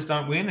 49ers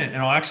don't win, and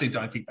I actually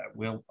don't think they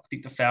will, I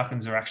think the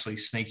Falcons are actually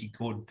sneaky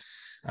good.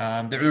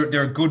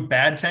 They're a good,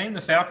 bad team,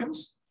 the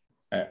Falcons.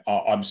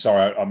 I'm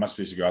sorry, I must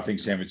disagree. I think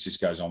San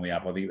Francisco's on the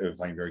up. I think they're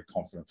playing very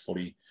confident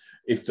footy.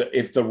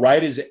 If the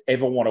Raiders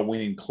ever want to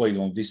win in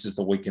Cleveland, this is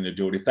the weekend to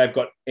do it. If they've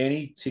got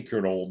any ticker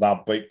at all,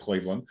 they'll beat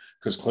Cleveland,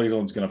 because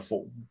Cleveland's going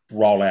to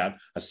roll out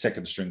a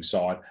second string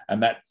side,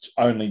 and that's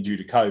only due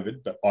to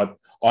COVID. But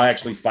I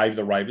actually favour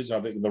the Raiders. I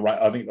think the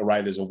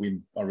Raiders will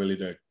win. I really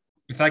do.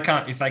 If they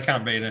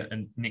can't beat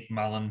a Nick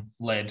Mullen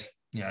led,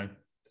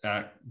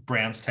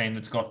 Browns team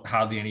that's got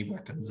hardly any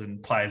weapons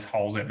and players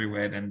holes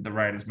everywhere, then the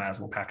Raiders may as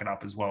well pack it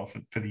up as well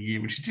for the year,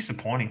 which is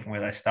disappointing from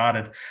where they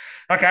started.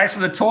 Okay,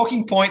 so the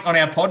talking point on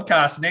our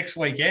podcast next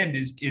weekend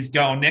is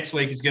going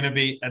to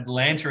be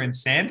Atlanta and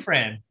San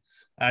Fran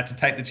to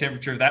take the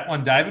temperature of that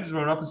one. David,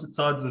 we're on opposite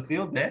sides of the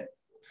field there.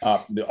 I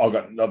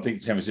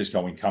think San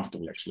Francisco win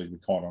comfortably, actually, to be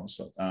quite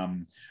honest.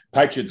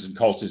 Patriots and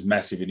Colts is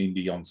massive in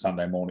Indy on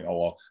Sunday morning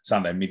or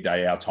Sunday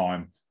midday our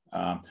time.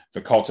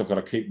 The Colts have got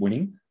to keep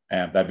winning.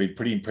 They've been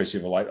pretty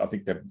impressive of late. I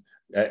think they're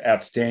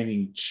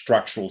outstanding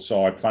structural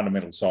side,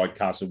 fundamental side.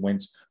 Carson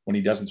Wentz, when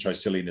he doesn't throw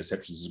silly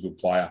interceptions, is a good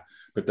player.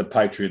 But the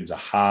Patriots are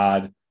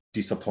hard,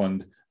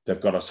 disciplined. They've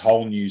got a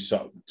whole new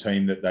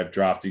team that they've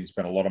drafted and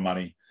spent a lot of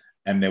money,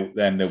 and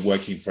they're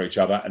working for each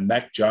other. And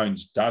Mac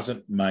Jones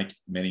doesn't make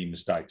many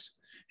mistakes.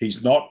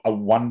 He's not a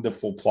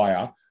wonderful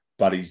player,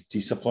 but he's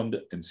disciplined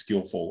and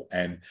skillful.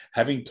 And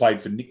having played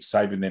for Nick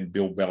Saban and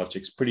Bill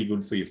Belichick's pretty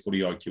good for your footy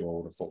IQ, I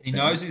would have thought. He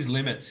knows his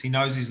limits.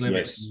 Yes.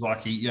 He's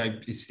like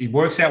he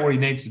works out what he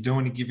needs to do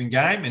in a given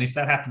game, and if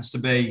that happens to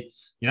be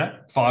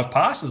 5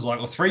 passes,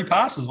 or 3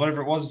 passes,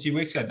 whatever it was a few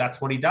weeks ago, that's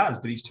what he does.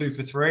 But he's 2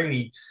 for 3, and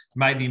he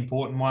made the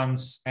important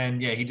ones.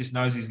 And he just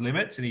knows his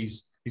limits. And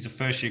he's a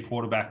first year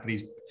quarterback, but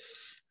he's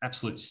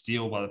absolute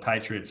steal by the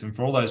Patriots. And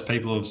for all those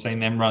people who have seen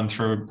them run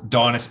through a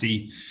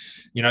dynasty,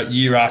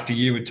 year after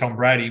year with Tom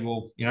Brady,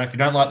 well, if you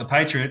don't like the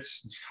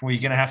Patriots, well,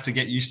 you're going to have to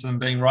get used to them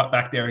being right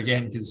back there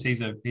again, because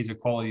he's a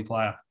quality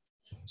player.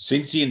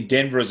 Cincy and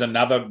Denver is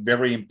another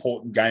very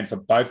important game for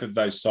both of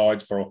those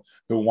sides who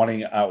are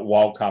wanting a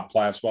wild card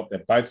playoff spot.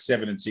 They're both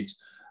 7-6.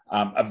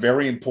 A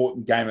very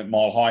important game at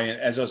Mile High.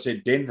 And as I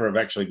said, Denver have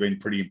actually been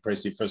pretty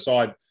impressive for a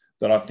side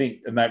that I think,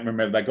 and they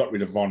remember they got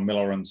rid of Von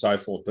Miller and so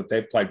forth, but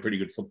they've played pretty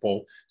good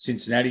football.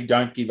 Cincinnati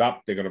don't give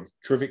up. They've got a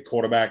terrific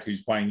quarterback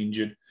who's playing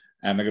injured,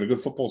 and they've got a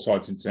good football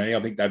side, Cincinnati.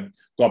 I think they've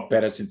got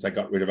better since they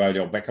got rid of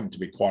Odell Beckham, to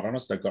be quite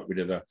honest. They've got rid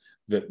of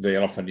the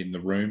elephant in the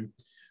room.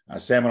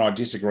 Sam and I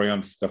disagree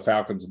on the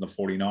Falcons and the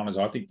 49ers.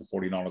 I think the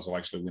 49ers will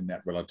actually win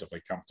that relatively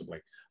comfortably.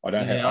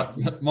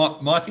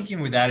 My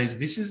thinking with that is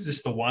this is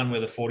just the one where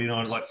the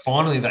 49ers, like,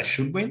 finally they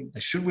should win. They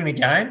should win a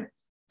game.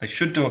 They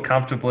should do it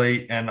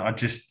comfortably. And I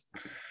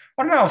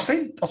don't know. I've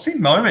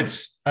seen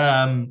moments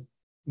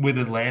with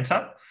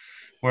Atlanta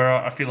where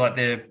I feel like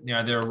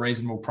they're a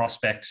reasonable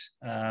prospect.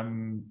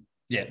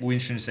 We'll be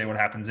interesting to see what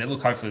happens there.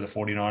 Look, hopefully the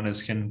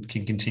 49ers can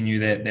continue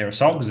their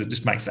assault, because it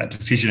just makes that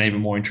division even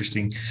more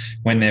interesting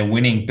when they're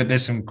winning. But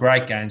there's some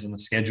great games on the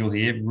schedule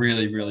here.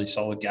 Really, really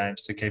solid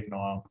games to keep an eye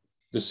on.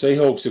 The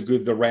Seahawks are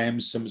good. The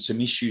Rams,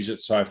 some issues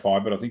at SoFi,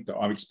 but I think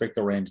I expect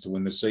the Rams to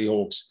win. The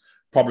Seahawks,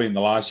 probably in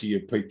the last year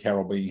of Pete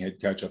Carroll being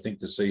head coach, I think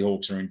the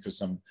Seahawks are in for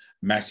some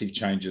massive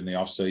change in the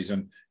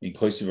offseason,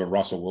 inclusive of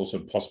Russell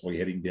Wilson possibly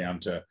heading down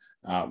to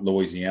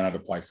Louisiana to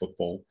play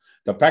football.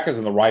 The Packers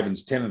and the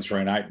Ravens,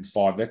 10-3 and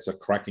 8-5. That's a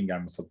cracking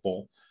game of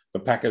football. The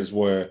Packers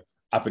were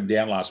up and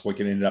down last week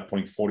and ended up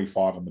putting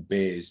 45 on the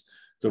Bears.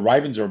 The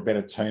Ravens are a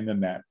better team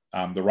than that.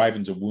 The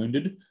Ravens are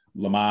wounded.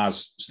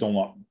 Lamar's still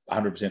not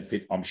 100%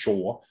 fit, I'm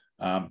sure.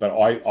 But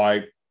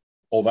I,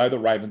 although the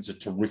Ravens are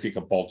terrific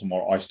at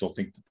Baltimore, I still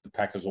think that the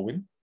Packers will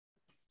win.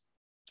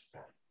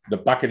 The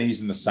Buccaneers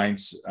and the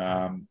Saints,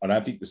 I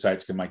don't think the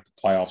Saints can make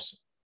the playoffs.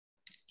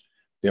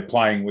 They're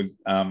playing with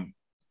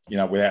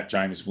without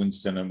Jameis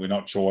Winston, and we're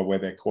not sure where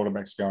their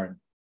quarterback's going.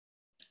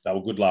 They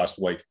were good last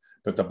week,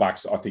 but the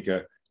Bucs, I think,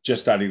 are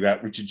just starting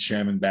that. Richard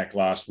Sherman back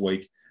last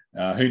week.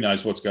 Who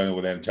knows what's going on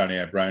with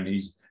Antonio Brown?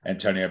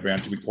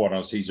 To be quite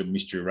honest, he's a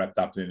mystery wrapped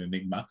up in an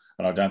enigma,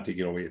 and I don't think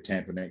it'll be at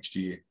Tampa next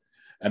year.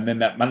 And then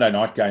that Monday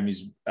night game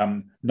is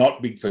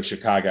not big for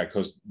Chicago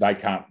because they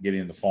can't get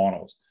in the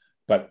finals,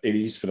 but it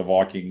is for the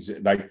Vikings.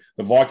 The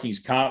Vikings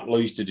can't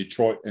lose to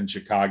Detroit and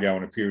Chicago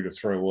in a period of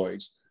 3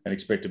 weeks and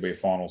expect to be a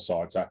final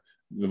side. So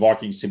the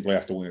Vikings simply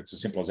have to win. It's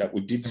as simple as that.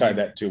 We did say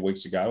that 2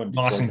 weeks ago. And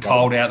nice and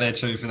cold out there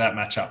too for that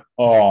matchup.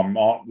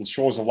 The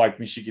shores of Lake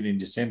Michigan in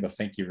December.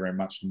 Thank you very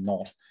much.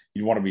 Not.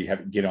 You'd want to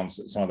get on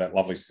some of that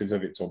lovely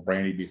Slivovitz or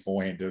brandy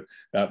beforehand to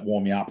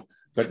warm you up.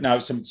 But no,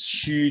 some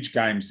huge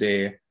games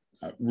there,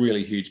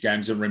 really huge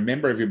games. And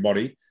remember,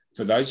 everybody,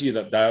 for those of you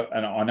that don't,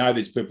 and I know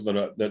there's people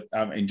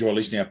that enjoy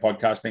listening to our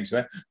podcast, thanks for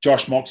that.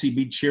 Josh Moxie,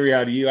 big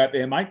cheerio to you out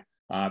there, mate.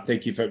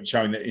 Thank you for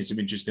showing that some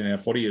interest in our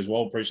footy as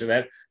well. Appreciate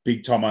that.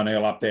 Big Tom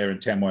O'Neill up there in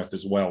Tamworth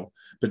as well.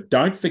 But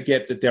don't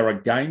forget that there are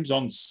games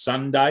on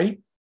Sunday,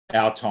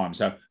 our time.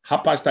 So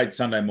 8:30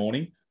 Sunday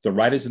morning, the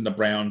Raiders and the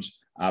Browns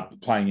are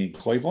playing in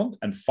Cleveland,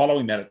 and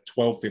following that at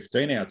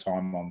 12:15 our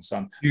time on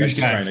Sunday.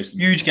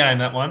 Huge game,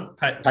 that one.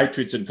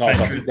 Patriots and Colts.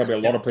 I think there'll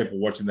be a lot of people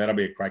watching. That'll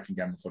be a cracking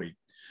game of footy.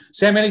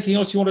 Sam, anything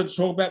else you wanted to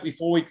talk about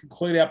before we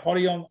conclude our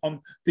potty on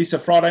this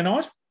Friday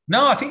night?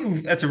 No, I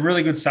think that's a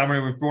really good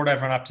summary. We've brought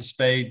everyone up to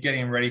speed,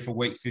 getting them ready for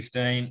week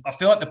 15. I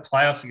feel like the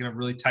playoffs are going to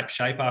really take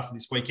shape after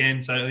this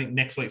weekend. So I think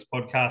next week's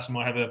podcast, we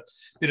might have a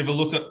bit of a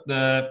look at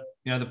the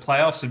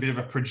playoffs, a bit of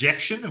a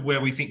projection of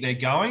where we think they're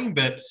going.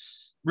 But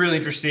really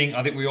interesting.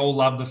 I think we all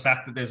love the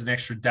fact that there's an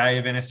extra day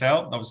of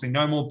NFL. Obviously,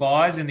 no more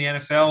buys in the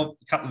NFL,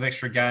 a couple of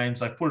extra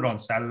games. They've put it on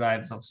Saturday.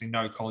 There's obviously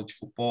no college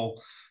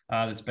football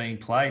that's being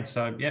played.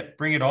 So,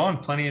 bring it on.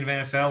 Plenty of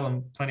NFL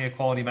and plenty of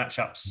quality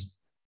matchups.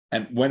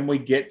 And when we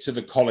get to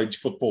the college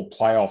football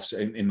playoffs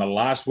in the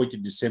last week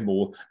of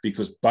December,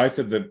 because both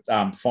of the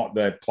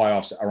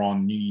playoffs are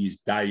on New Year's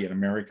Day in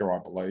America, I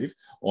believe,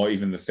 or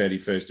even the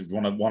 31st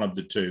of one of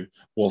the two,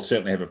 we'll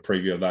certainly have a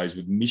preview of those,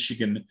 with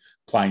Michigan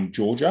playing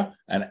Georgia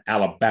and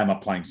Alabama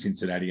playing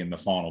Cincinnati in the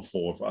Final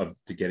Four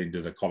to get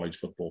into the college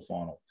football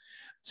final.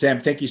 Sam,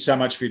 thank you so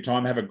much for your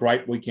time. Have a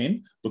great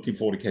weekend. Looking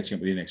forward to catching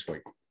up with you next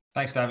week.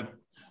 Thanks, David.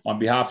 On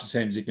behalf of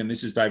Sam Zickman,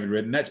 this is David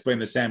Redden. That's been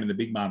the Sam and the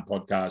Big Man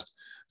podcast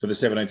for the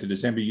 17th of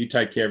December. You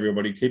take care,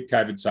 everybody. Keep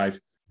COVID safe.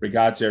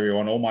 Regards,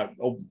 everyone.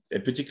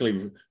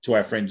 Particularly to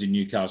our friends in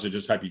Newcastle.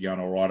 Just hope you're going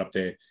all right up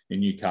there in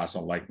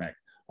Newcastle, Lake Mac.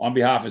 On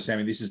behalf of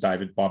Sammy, this is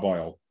David. Bye-bye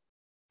all.